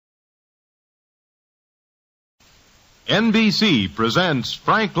NBC presents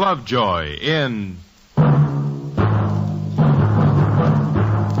Frank Lovejoy in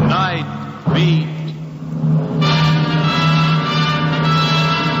Nightbeat.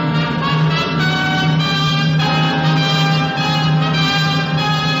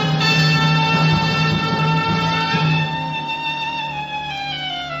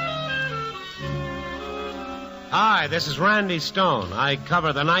 Hi, this is Randy Stone. I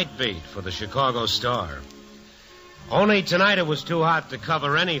cover the Nightbeat for the Chicago Star. Only tonight it was too hot to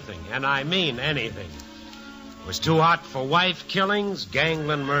cover anything, and I mean anything. It was too hot for wife killings,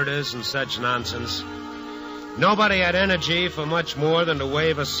 gangland murders, and such nonsense. Nobody had energy for much more than to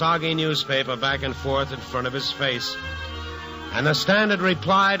wave a soggy newspaper back and forth in front of his face. And the standard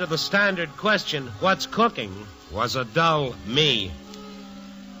reply to the standard question, what's cooking, was a dull me.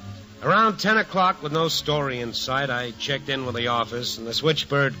 Around 10 o'clock, with no story in sight, I checked in with the office, and the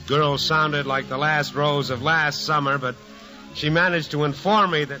switchbird girl sounded like the last rose of last summer, but she managed to inform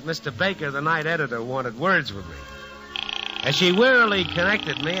me that Mr. Baker, the night editor, wanted words with me. As she wearily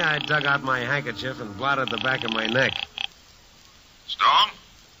connected me, I dug out my handkerchief and blotted the back of my neck. Stone?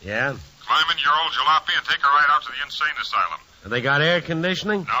 Yeah? Climb into your old jalopy and take a ride out to the insane asylum. Have they got air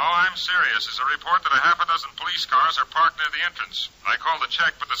conditioning? No, I'm serious. There's a report that a half a dozen police cars are parked near the entrance. I called to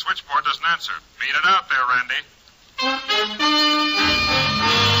check, but the switchboard doesn't answer. Meet it out there, Randy.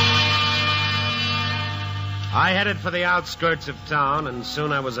 I headed for the outskirts of town, and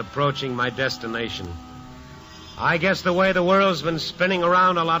soon I was approaching my destination. I guess the way the world's been spinning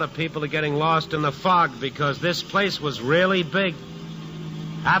around, a lot of people are getting lost in the fog because this place was really big.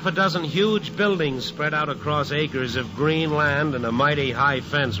 Half a dozen huge buildings spread out across acres of green land and a mighty high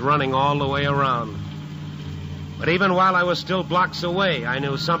fence running all the way around. But even while I was still blocks away, I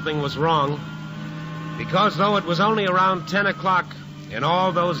knew something was wrong. Because though it was only around 10 o'clock, in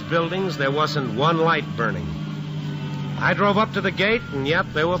all those buildings there wasn't one light burning. I drove up to the gate, and yep,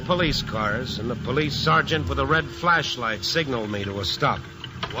 there were police cars, and the police sergeant with a red flashlight signaled me to a stop.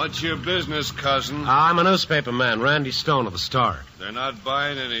 What's your business, cousin? I'm a newspaper man, Randy Stone of the Star. They're not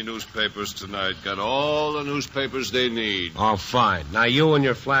buying any newspapers tonight. Got all the newspapers they need. Oh, fine. Now you and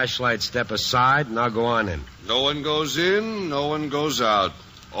your flashlight step aside, and I'll go on in. No one goes in, no one goes out.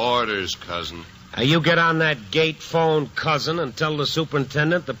 Orders, cousin. Now you get on that gate phone, cousin, and tell the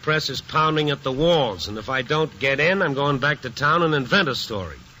superintendent the press is pounding at the walls, and if I don't get in, I'm going back to town and invent a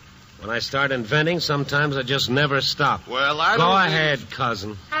story. When I start inventing, sometimes I just never stop. Well, I Go don't ahead, think...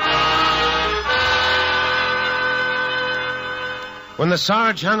 cousin. When the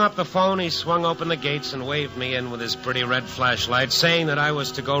Sarge hung up the phone, he swung open the gates and waved me in with his pretty red flashlight, saying that I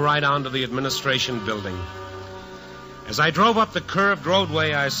was to go right on to the administration building. As I drove up the curved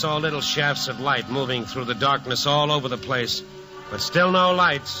roadway, I saw little shafts of light moving through the darkness all over the place, but still no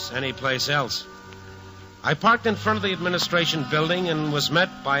lights anyplace else. I parked in front of the administration building and was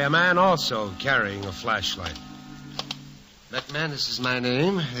met by a man also carrying a flashlight. McManus is my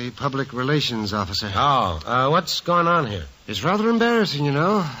name, the public relations officer. Oh, what's going on here? It's rather embarrassing, you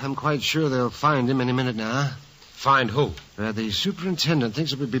know. I'm quite sure they'll find him any minute now. Find who? The superintendent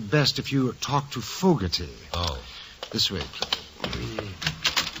thinks it would be best if you talk to Fogarty. Oh. This way, please.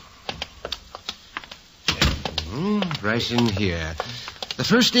 Right in here. The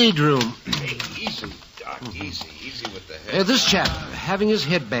first aid room. Hey, easy, Doc, easy with the head. This chap, having his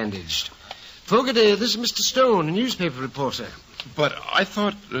head bandaged. Fogarty, this is Mr. Stone, a newspaper reporter. But I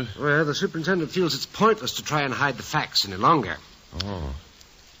thought... Well, the superintendent feels it's pointless to try and hide the facts any longer. Oh.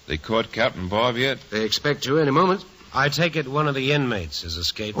 They caught Captain Bob yet? They expect to any moment. I take it one of the inmates has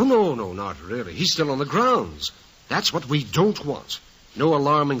escaped. Oh, no, not really. He's still on the grounds. That's what we don't want. No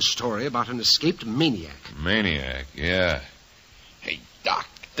alarming story about an escaped maniac. Maniac, yeah. Hey,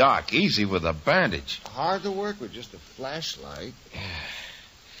 Doc, easy with a bandage. Hard to work with just a flashlight.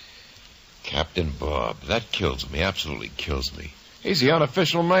 Captain Bob, that kills me, absolutely kills me. He's the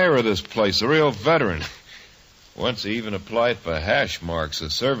unofficial mayor of this place, a real veteran. Once he even applied for hash marks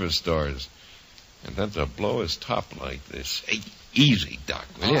at service stores. And then to blow his top like this. Hey, easy, Doc,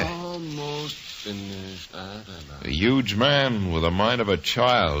 will you? Almost finished. A huge man with the mind of a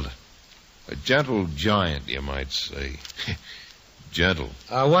child. A gentle giant, you might say. Gentle.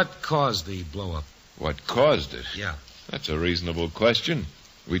 What caused the blow-up? What caused it? Yeah. That's a reasonable question.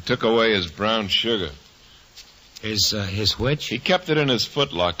 We took away his brown sugar. His which? He kept it in his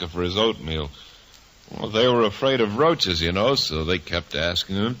footlocker for his oatmeal. Well, they were afraid of roaches, you know, so they kept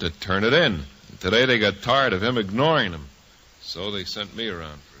asking him to turn it in. Today they got tired of him ignoring them. So they sent me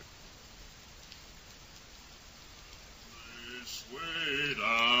around for it.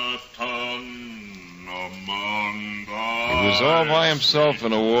 He was all by himself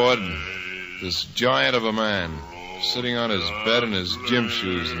in a ward, this giant of a man. sitting on his bed in his gym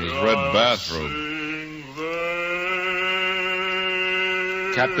shoes and his red bathrobe.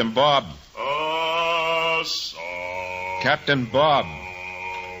 Captain Bob. Captain Bob.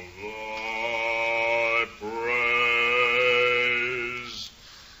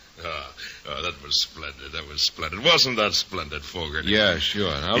 That was splendid. That was splendid. Wasn't that splendid, Fogarty? Yeah,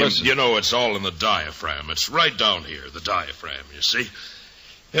 sure. Now listen. You know, it's all in the diaphragm. It's right down here, the diaphragm, you see.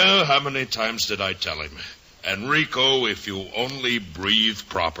 Yeah, how many times did I tell him? Enrico, if you only breathed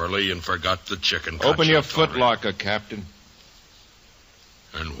properly and forgot the chicken. Open your footlocker, Captain.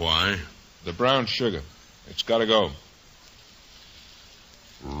 And why? The brown sugar. It's got to go.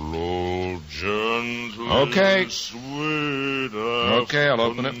 Slow, gentle, Okay. Sweet. Okay, I'll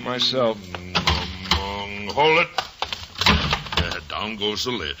open it myself. Hold it. Yeah, down goes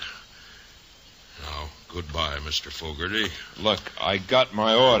the lid. Now, goodbye, Mr. Fogarty. Look, I got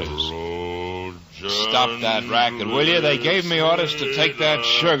my orders. Slow, Stop that racket, will you? They gave me orders to take that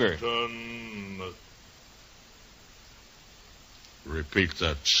sugar. Repeat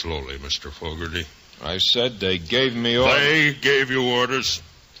that slowly, Mr. Fogarty. I said they gave me orders. They gave you orders.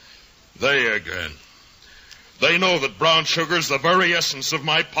 They again. They know that brown sugar's the very essence of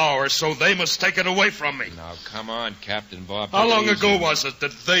my power, so they must take it away from me. Now, come on, Captain Bob. How long ago was it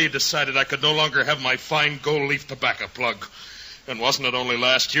that they decided I could no longer have my fine gold leaf tobacco plug? And wasn't it only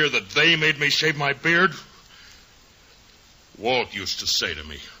last year that they made me shave my beard? Walt used to say to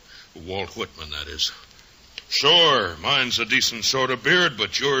me, Walt Whitman, that is, sure, mine's a decent sort of beard,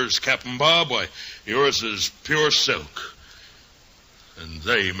 but yours, Captain Bob, why, yours is pure silk. And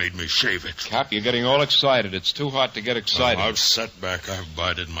they made me shave it. Cap, you're getting all excited. It's too hot to get excited. I've sat back. I've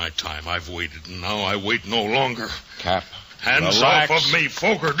bided my time. I've waited, and now I wait no longer. Cap, Hands relax. off of me,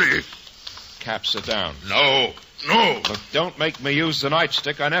 Fogarty. Cap, sit down. No. Look, don't make me use the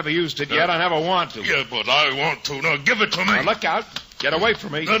nightstick. I never used it yet. I never want to. Yeah, but I want to. Now, give it to me. Now, look out. Get away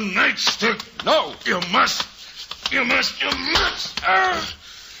from me. The nightstick. No. You must. You must.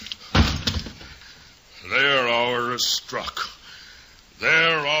 Their hour is struck.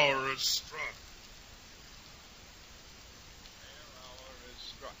 Their hour is struck.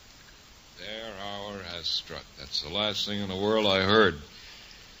 Their hour has struck. That's the last thing in the world I heard.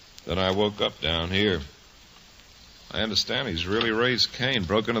 Then I woke up down here. I understand he's really raised Cain,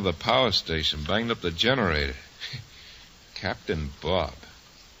 broke into the power station, banged up the generator. Captain Bob.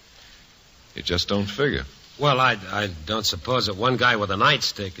 It just don't figure. Well, I don't suppose that one guy with a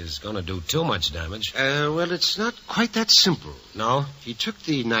nightstick is going to do too much damage. Well, it's not quite that simple. No? He took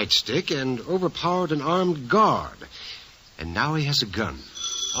the nightstick and overpowered an armed guard. And now he has a gun.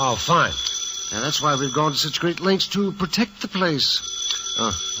 Oh, fine. Now, that's why we've gone to such great lengths to protect the place.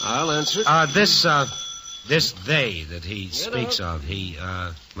 I'll answer. This they that he speaks of, he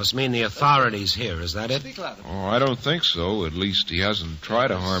must mean the authorities here. Is that it? Oh, I don't think so. At least he hasn't tried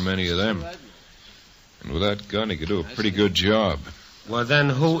to harm any of them. And with that gun, he could do a pretty good job. Well, then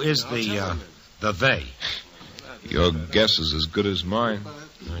who is the they? Your guess is as good as mine.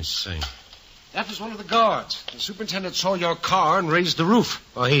 I see. That was one of the guards. The superintendent saw your car and raised the roof.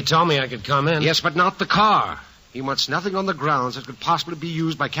 Well, he told me I could come in. Yes, but not the car. He wants nothing on the grounds that could possibly be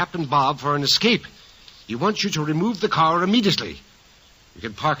used by Captain Bob for an escape. He wants you to remove the car immediately. You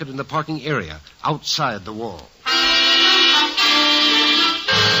can park it in the parking area outside the wall.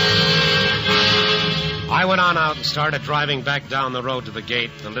 I went on out and started driving back down the road to the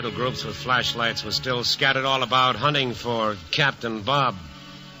gate. The little groups with flashlights were still scattered all about hunting for Captain Bob.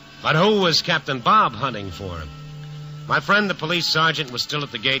 But who was Captain Bob hunting for? My friend, the police sergeant, was still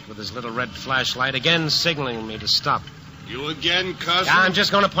at the gate with his little red flashlight, again signaling me to stop. You again, cousin? Yeah, I'm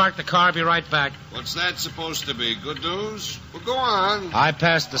just going to park the car. Be right back. What's that supposed to be? Good news? Well, go on. I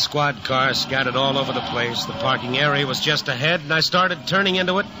passed the squad car, scattered all over the place. The parking area was just ahead, and I started turning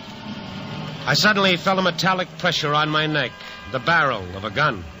into it. I suddenly felt a metallic pressure on my neck, the barrel of a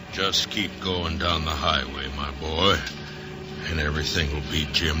gun. Just keep going down the highway, my boy, and everything will be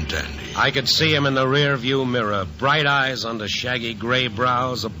Jim Dandy. I could see him in the rear-view mirror, bright eyes under shaggy gray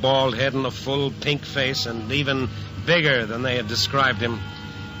brows, a bald head and a full pink face, and even bigger than they had described him.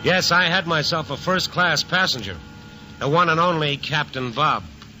 Yes, I had myself a first-class passenger, the one and only Captain Bob.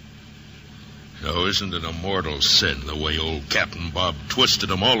 Now, isn't it a mortal sin the way old Captain Bob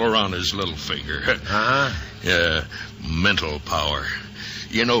twisted him all around his little finger? Uh-huh. Yeah, mental power.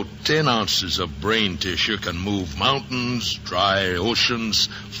 You know, 10 ounces of brain tissue can move mountains, dry oceans,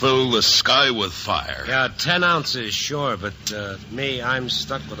 fill the sky with fire. Yeah, 10 ounces, sure, but me, I'm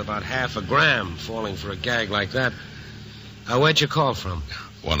stuck with about half a gram falling for a gag like that. Where'd you call from?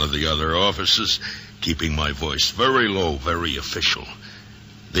 One of the other officers, keeping my voice very low, very official.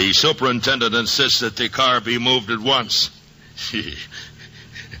 The superintendent insists that the car be moved at once.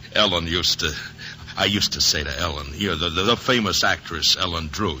 I used to say to Ellen, the famous actress Ellen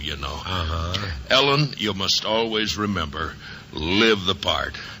Drew, you know. Uh-huh. Ellen, you must always remember, live the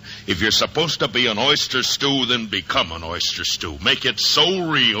part. If you're supposed to be an oyster stew, then become an oyster stew. Make it so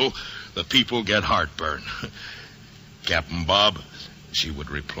real the people get heartburn. Captain Bob, she would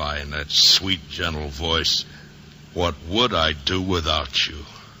reply in that sweet, gentle voice, what would I do without you?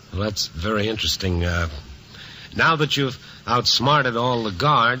 Well, that's very interesting. Now that you've outsmarted all the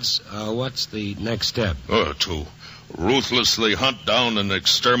guards, what's the next step? To ruthlessly hunt down and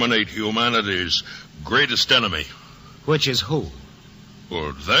exterminate humanity's greatest enemy. Which is who?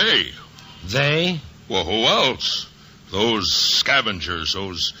 Or they. They? Well, who else? Those scavengers,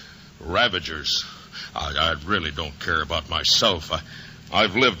 those ravagers. I really don't care about myself.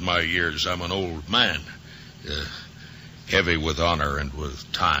 I've lived my years. I'm an old man. Heavy with honor and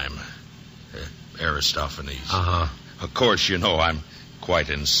with time. Aristophanes. Uh-huh. Of course, you know I'm quite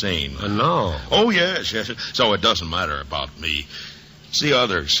insane. No. Oh, yes. So it doesn't matter about me. It's the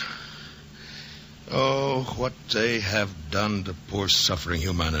others. Oh, what they have done to poor suffering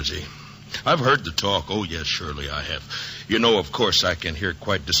humanity. I've heard the talk. Oh, yes, surely I have. You know, of course, I can hear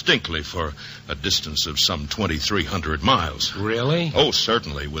quite distinctly for a distance of some 2,300 miles. Really? Oh,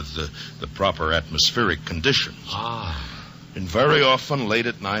 certainly, with the proper atmospheric conditions. Ah. And very often, late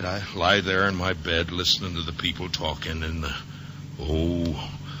at night, I lie there in my bed listening to the people talking in,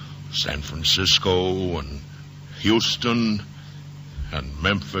 San Francisco and Houston and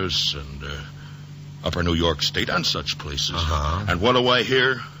Memphis and upper New York State and such places. Uh-huh. And what do I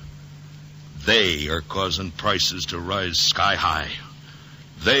hear? They are causing prices to rise sky high.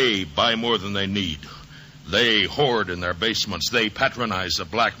 They buy more than they need. They hoard in their basements. They patronize the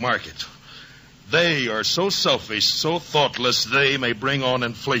black market. They are so selfish, so thoughtless, they may bring on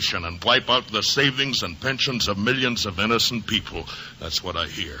inflation and wipe out the savings and pensions of millions of innocent people. That's what I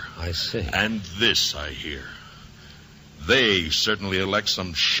hear. I see. And this I hear. They certainly elect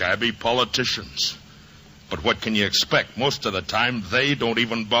some shabby politicians. But what can you expect? Most of the time, they don't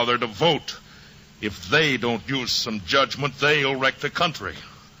even bother to vote. If they don't use some judgment, they'll wreck the country.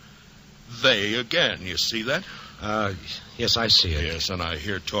 They again, you see that? Yes, I see it. Yes, and I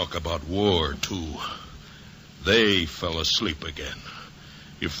hear talk about war, too. They fell asleep again.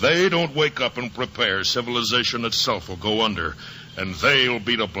 If they don't wake up and prepare, civilization itself will go under, and they'll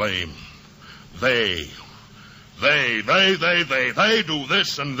be to blame. They do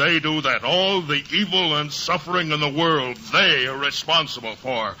this and they do that. All the evil and suffering in the world, they are responsible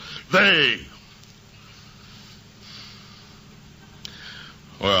for. They.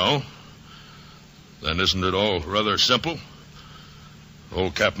 Well, then isn't it all rather simple?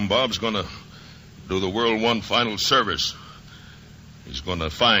 Old Captain Bob's going to do the world one final service. He's going to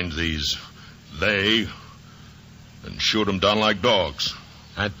find these they and shoot them down like dogs.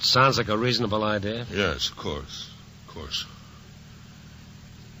 That sounds like a reasonable idea. Yes, of course. Of course.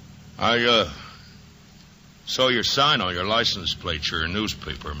 I saw your sign on your license plate. You're a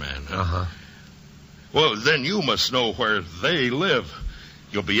newspaper man. Huh? Uh-huh. Well, then you must know where they live.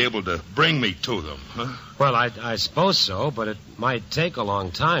 You'll be able to bring me to them, huh? Well, I suppose so, but it might take a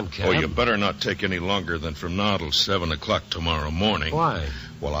long time, Cap. Oh, you better not take any longer than from now till 7 o'clock tomorrow morning. Why?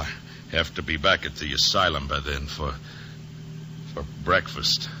 Well, I have to be back at the asylum by then for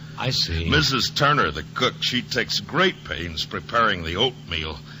breakfast. I see. Mrs. Turner, the cook, she takes great pains preparing the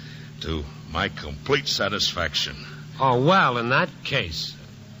oatmeal to my complete satisfaction. Oh, well, in that case.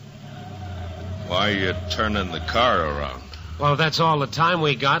 Why are you turning the car around? Well, that's all the time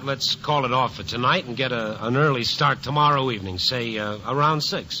we got. Let's call it off for tonight and get an early start tomorrow evening, say around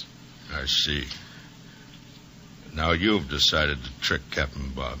 6. I see. Now you've decided to trick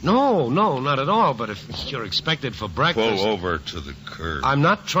Captain Bob. No, not at all. But if you're expected for breakfast... Pull over to the curb. I'm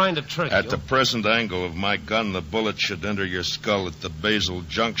not trying to trick you. At the present angle of my gun, the bullet should enter your skull at the basal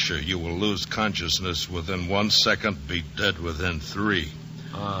juncture. You will lose consciousness within 1 second, be dead within 3.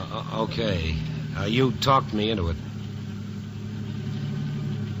 Okay. You talked me into it.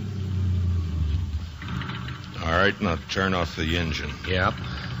 All right, now turn off the engine. Yep.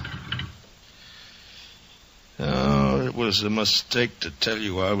 Oh, it was a mistake to tell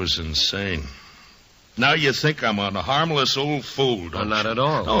you I was insane. Now you think I'm a harmless old fool, don't you? Not at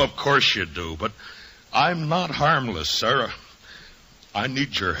all. Oh, of course you do, but I'm not harmless, sir. I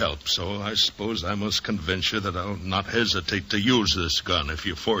need your help, so I suppose I must convince you that I'll not hesitate to use this gun if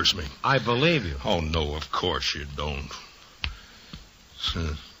you force me. I believe you. Oh, no, of course you don't.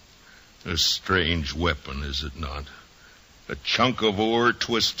 A strange weapon, is it not? A chunk of ore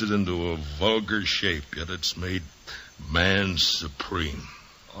twisted into a vulgar shape, yet it's made man supreme.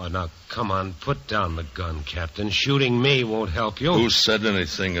 Oh, now, come on. Put down the gun, Captain. Shooting me won't help you. Who said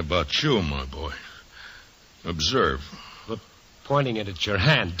anything about you, my boy? Observe. Look, pointing it at your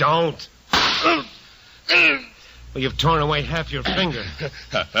hand. Don't. Well, you've torn away half your finger.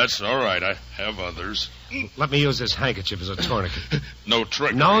 That's all right. I have others. Let me use this handkerchief as a tourniquet. No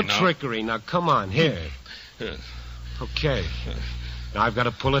trickery. No now. trickery. Now, come on. Here. Okay. Now, I've got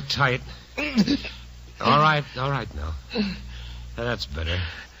to pull it tight. All right now. That's better.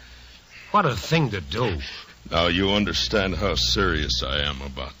 What a thing to do. Now, you understand how serious I am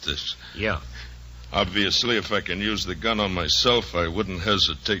about this. Yeah. Obviously, if I can use the gun on myself, I wouldn't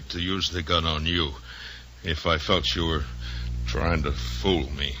hesitate to use the gun on you if I felt you were trying to fool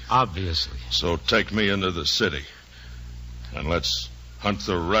me. Obviously. So take me into the city, and let's hunt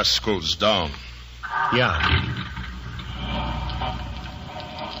the rascals down. Yeah.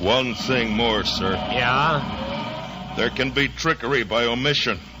 One thing more, sir. Yeah? There can be trickery by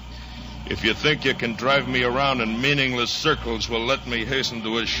omission. If you think you can drive me around in meaningless circles, well, let me hasten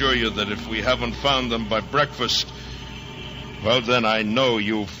to assure you that if we haven't found them by breakfast, well, then I know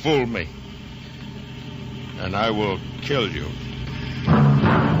you fooled me. And I will kill you.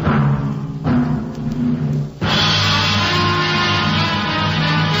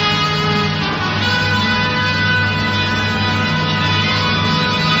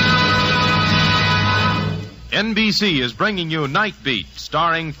 NBC is bringing you Nightbeat,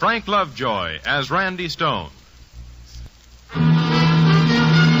 starring Frank Lovejoy as Randy Stone. And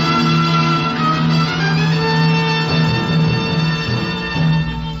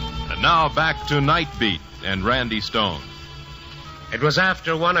now back to Nightbeat and Randy Stone. It was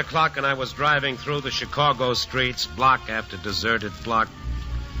after 1 o'clock, and I was driving through the Chicago streets, block after deserted block.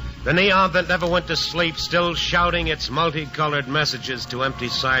 The neon that never went to sleep, still shouting its multicolored messages to empty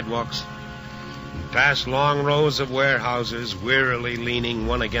sidewalks. Past long rows of warehouses, wearily leaning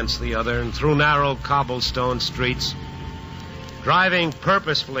one against the other, and through narrow cobblestone streets. Driving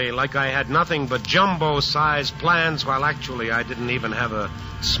purposefully like I had nothing but jumbo-sized plans, while actually I didn't even have a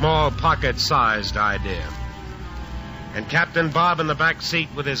small pocket-sized idea. And Captain Bob in the back seat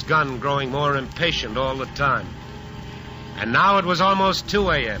with his gun, growing more impatient all the time. And now it was almost 2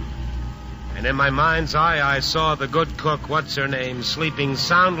 a.m., and in my mind's eye I saw the good cook, what's-her-name, sleeping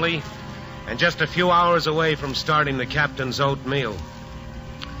soundly and just a few hours away from starting the captain's oatmeal.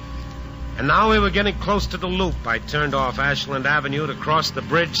 And now we were getting close to the loop. I turned off Ashland Avenue to cross the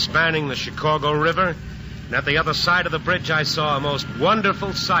bridge spanning the Chicago River, and at the other side of the bridge I saw a most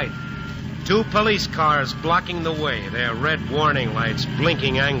wonderful sight. 2 police cars blocking the way, their red warning lights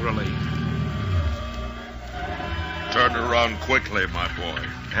blinking angrily. Turn around quickly, my boy.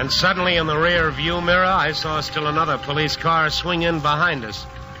 And suddenly in the rear view mirror I saw still another police car swing in behind us.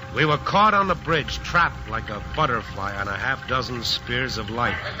 We were caught on the bridge, trapped like a butterfly on a half-dozen spears of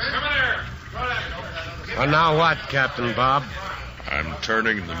light. Well, now what, Captain Bob? I'm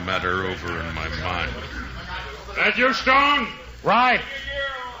turning the matter over in my mind. That you, Stone? Right.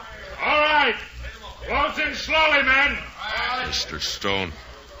 All right. Close in slowly, men. Mr. Stone,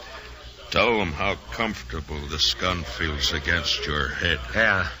 tell them how comfortable this gun feels against your head.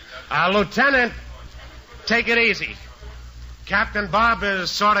 Yeah. Lieutenant, take it easy. Captain Bob has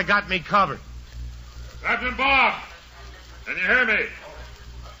sort of got me covered. Captain Bob, can you hear me?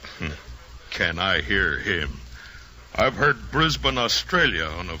 Can I hear him? I've heard Brisbane, Australia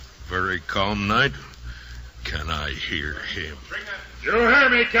on a very calm night. Can I hear him? You hear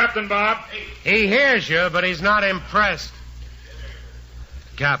me, Captain Bob? He hears you, but he's not impressed.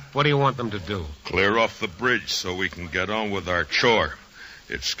 Cap, what do you want them to do? Clear off the bridge so we can get on with our chore.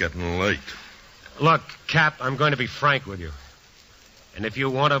 It's getting late. Look, Cap, I'm going to be frank with you. And if you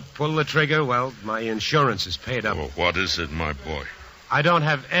want to pull the trigger, well, my insurance is paid up. Well, what is it, my boy? I don't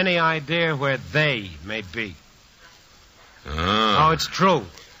have any idea where they may be. Ah. Oh, it's true.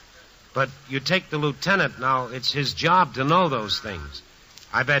 But you take the lieutenant now, it's his job to know those things.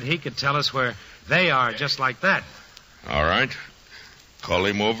 I bet he could tell us where they are just like that. All right. Call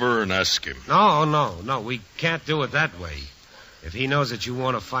him over and ask him. No, we can't do it that way. If he knows that you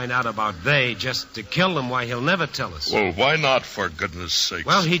want to find out about they just to kill them, why, he'll never tell us. Well, why not, for goodness sakes?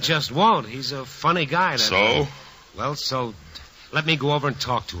 Well, he just won't. He's a funny guy. That way. So? So let me go over and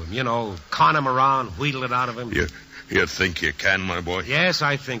talk to him. You know, con him around, wheedle it out of him. You think you can, my boy? Yes,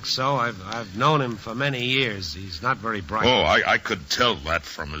 I think so. I've known him for many years. He's not very bright. Oh, I could tell that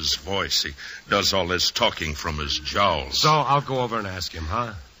from his voice. He does all his talking from his jowls. So I'll go over and ask him,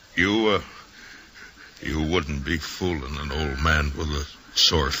 huh? You wouldn't be fooling an old man with a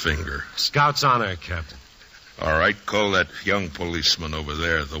sore finger. Scout's honor, Captain. All right, call that young policeman over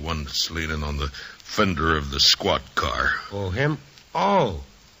there, the one that's leaning on the fender of the squad car. Oh, him? Oh,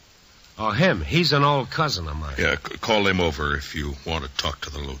 Oh, him. He's an old cousin of mine. Yeah, call him over if you want to talk to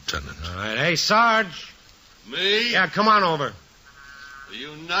the lieutenant. All right. Hey, Sarge. Me? Yeah, come on over. Are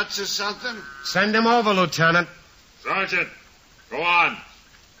you nuts or something? Send him over, Lieutenant. Sergeant, go on.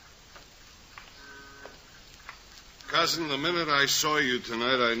 Cousin, the minute I saw you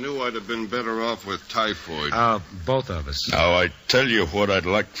tonight, I knew I'd have been better off with typhoid. Both of us. Now, I tell you what I'd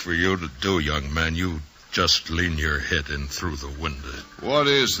like for you to do, young man. You just lean your head in through the window. What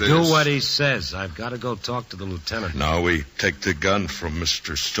is this? Do what he says. I've got to go talk to the lieutenant. Now we take the gun from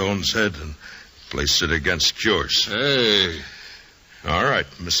Mr. Stone's head and place it against yours. Hey. All right,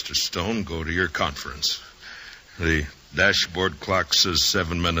 Mr. Stone, go to your conference. The dashboard clock says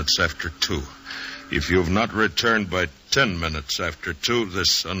 7 minutes after 2. If you've not returned by 10 minutes after 2,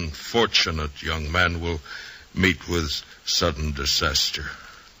 this unfortunate young man will meet with sudden disaster.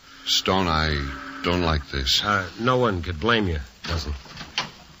 Stone, I don't like this. No one could blame you, cousin.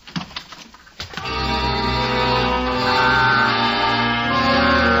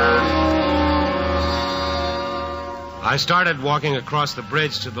 I started walking across the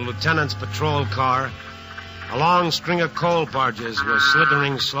bridge to the lieutenant's patrol car. A long string of coal barges were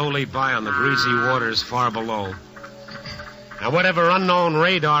slithering slowly by on the greasy waters far below. Now, whatever unknown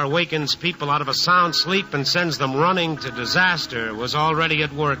radar wakens people out of a sound sleep and sends them running to disaster was already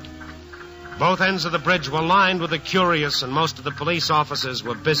at work. Both ends of the bridge were lined with the curious, and most of the police officers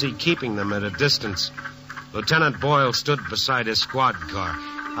were busy keeping them at a distance. Lieutenant Boyle stood beside his squad car.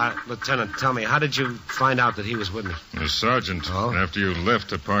 Lieutenant, tell me, how did you find out that he was with me? Sergeant, Oh? after you left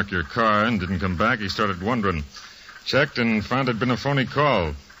to park your car and didn't come back, he started wondering. Checked and found it'd been a phony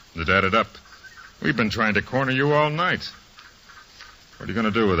call. It added up. We've been trying to corner you all night. What are you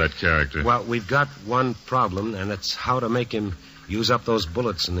going to do with that character? Well, we've got one problem, and it's how to make him use up those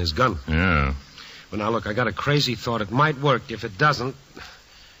bullets in his gun. Yeah. Well, now, look, I got a crazy thought. It might work. If it doesn't,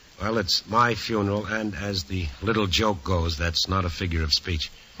 well, it's my funeral, and as the little joke goes, that's not a figure of speech.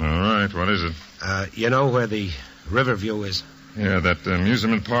 All right, what is it? You know where the Riverview is? Yeah, that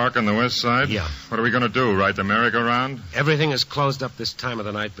amusement park on the west side? Yeah. What are we going to do, ride the merry-go-round? Everything is closed up this time of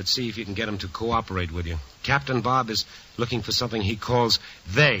the night, but see if you can get him to cooperate with you. Captain Bob is looking for something he calls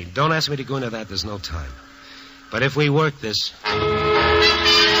they. Don't ask me to go into that. There's no time. But if we work this...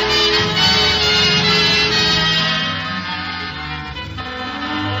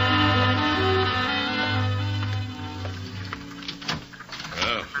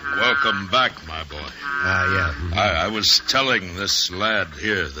 Welcome back, my boy. yeah. I was telling this lad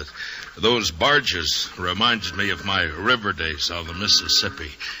here that those barges reminded me of my river days on the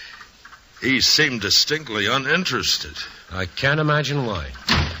Mississippi. He seemed distinctly uninterested. I can't imagine why.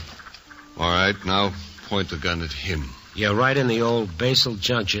 All right, now point the gun at him. Yeah, right in the old basal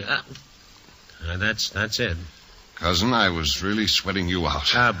juncture. That's it. Cousin, I was really sweating you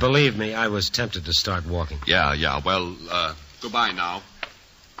out. Believe me, I was tempted to start walking. Yeah. Well, goodbye now.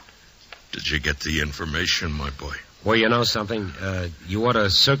 Did you get the information, my boy? Well, you know something? You ought to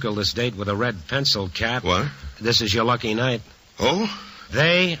circle this date with a red pencil, Cap. What? This is your lucky night. Oh?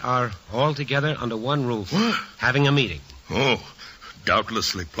 They are all together under one roof, What? having a meeting. Oh,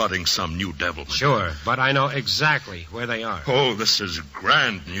 doubtlessly plotting some new devilment. Sure, but I know exactly where they are. Oh, this is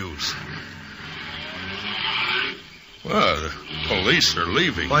grand news. Well, the police are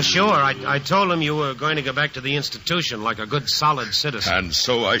leaving. Well, sure. I told them you were going to go back to the institution like a good, solid citizen. And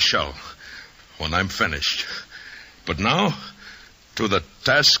so I shall, when I'm finished. But now, to the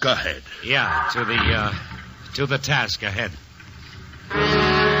task ahead. Yeah, to the task ahead.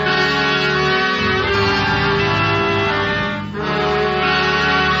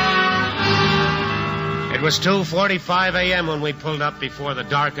 It was 2:45 a.m. when we pulled up before the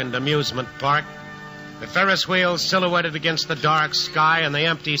darkened amusement park. The Ferris wheels silhouetted against the dark sky and the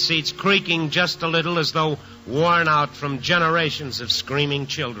empty seats creaking just a little as though worn out from generations of screaming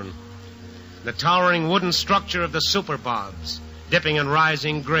children. The towering wooden structure of the Super Bobs, dipping and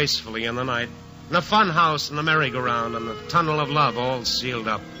rising gracefully in the night. And the fun house and the merry-go-round and the tunnel of love all sealed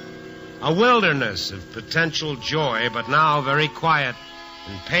up. A wilderness of potential joy, but now very quiet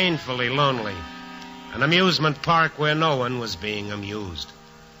and painfully lonely. An amusement park where no one was being amused.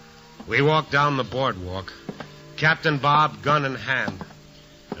 We walked down the boardwalk, Captain Bob gun in hand,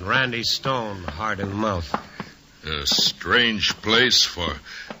 and Randy Stone hard in mouth. A strange place for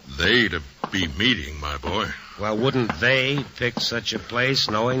they to be meeting, my boy. Well, wouldn't they pick such a place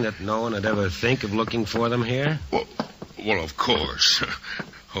knowing that no one would ever think of looking for them here? Well, of course.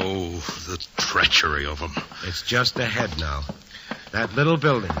 Oh, the treachery of them. It's just ahead now. That little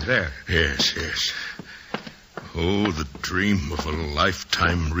building, there. Yes. Oh, the dream of a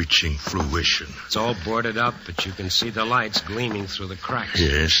lifetime reaching fruition. It's all boarded up, but you can see the lights gleaming through the cracks.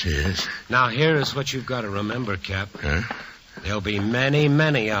 Yes, yes. Now, here is what you've got to remember, Cap. Huh? There'll be many,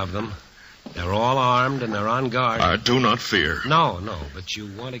 many of them. They're all armed and they're on guard. I do not fear. No, but you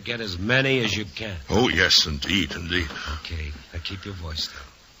want to get as many as you can. Oh, yes, indeed. Okay, now keep your voice down.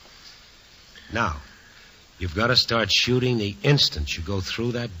 Now, you've got to start shooting the instant you go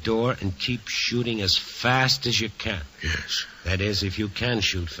through that door and keep shooting as fast as you can. Yes. That is, if you can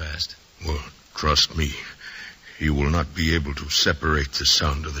shoot fast. Well, trust me. You will not be able to separate the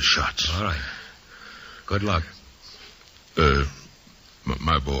sound of the shots. All right. Good luck.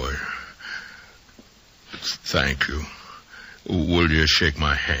 My boy. Thank you. Will you shake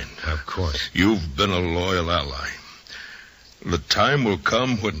my hand? Of course. You've been a loyal ally. The time will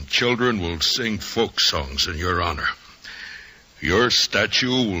come when children will sing folk songs in your honor. Your statue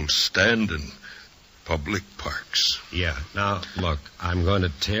will stand in public parks. Yeah. Now, look, I'm going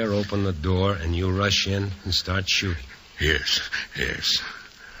to tear open the door and you rush in and start shooting. Yes.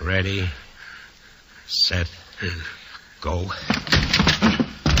 Ready, set, go.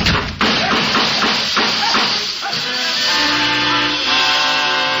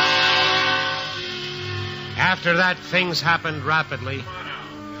 After that, things happened rapidly.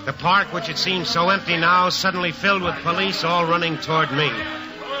 The park, which had seemed so empty now, suddenly filled with police all running toward me.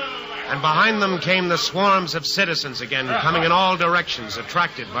 And behind them came the swarms of citizens again, coming in all directions,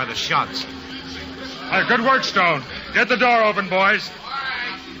 attracted by the shots. Good work, Stone. Get the door open, boys.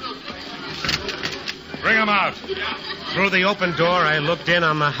 Bring them out. Through the open door, I looked in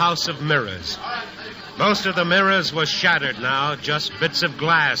on the House of Mirrors. Most of the mirrors were shattered now, just bits of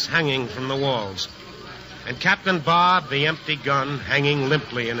glass hanging from the walls. And Captain Bob, the empty gun, hanging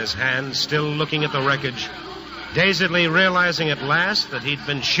limply in his hand, still looking at the wreckage, dazedly realizing at last that he'd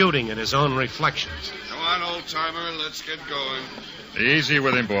been shooting at his own reflections. Come on, old-timer, let's get going. Easy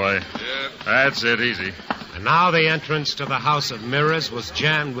with him, boy. Yeah. That's it, easy. And now the entrance to the House of Mirrors was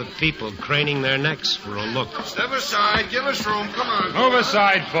jammed with people craning their necks for a look. Step aside, give us room, come on. Move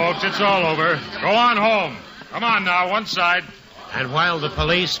aside, folks. It's all over. Go on home. Come on now, one side. And while the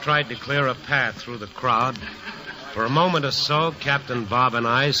police tried to clear a path through the crowd, for a moment or so, Captain Bob and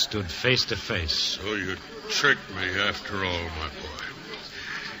I stood face to face. So you tricked me after all, my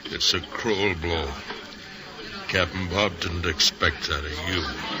boy. It's a cruel blow. Captain Bob didn't expect that of you.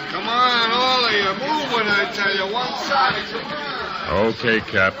 Come on, all of you. Move when I tell you. One side. Come on. Okay,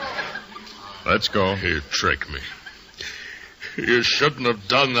 Cap. Let's go. You tricked me. You shouldn't have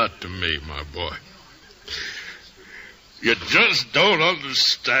done that to me, my boy. You just don't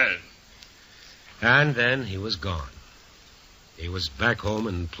understand. And then he was gone. He was back home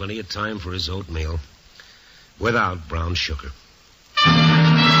in plenty of time for his oatmeal, without brown sugar.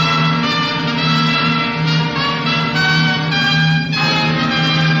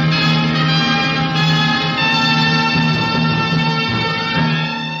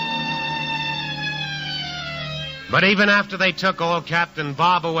 But even after they took old Captain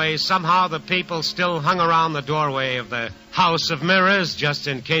Bob away, somehow the people still hung around the doorway of the House of Mirrors just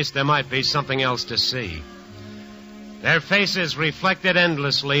in case there might be something else to see. Their faces reflected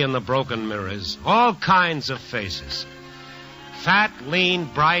endlessly in the broken mirrors. All kinds of faces. Fat, lean,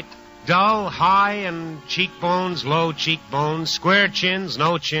 bright, dull, high, and cheekbones, low cheekbones, square chins,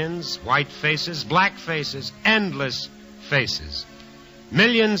 no chins, white faces, black faces, endless faces.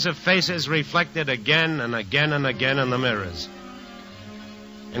 Millions of faces reflected again and again and again in the mirrors.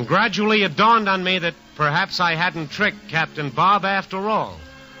 And gradually it dawned on me that perhaps I hadn't tricked Captain Bob after all.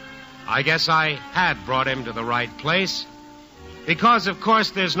 I guess I had brought him to the right place. Because, of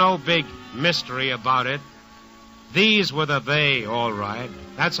course, there's no big mystery about it. These were the they, all right.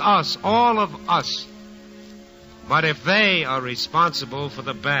 That's us, all of us. But if they are responsible for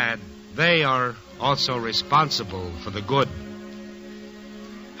the bad, they are also responsible for the good.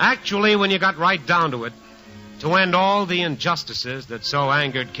 Actually, when you got right down to it, to end all the injustices that so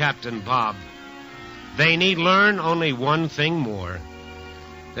angered Captain Bob, they need learn only one thing more.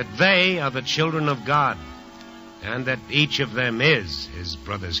 That they are the children of God, and that each of them is his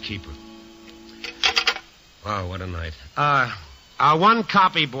brother's keeper. Wow, what a night. One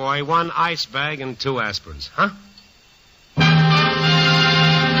copy boy, one ice bag, and 2 aspirins, huh?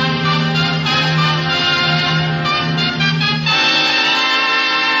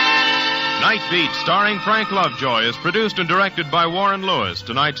 Nightbeat, starring Frank Lovejoy, is produced and directed by Warren Lewis.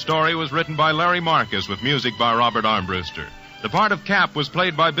 Tonight's story was written by Larry Marcus with music by Robert Armbruster. The part of Cap was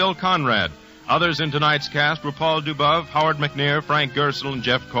played by Bill Conrad. Others in tonight's cast were Paul Dubove, Howard McNear, Frank Gersel, and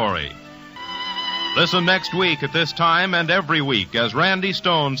Jeff Corey. Listen next week at this time and every week as Randy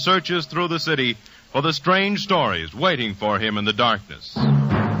Stone searches through the city for the strange stories waiting for him in the darkness.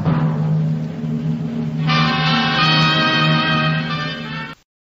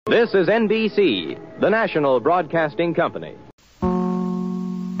 This is NBC, the national broadcasting company.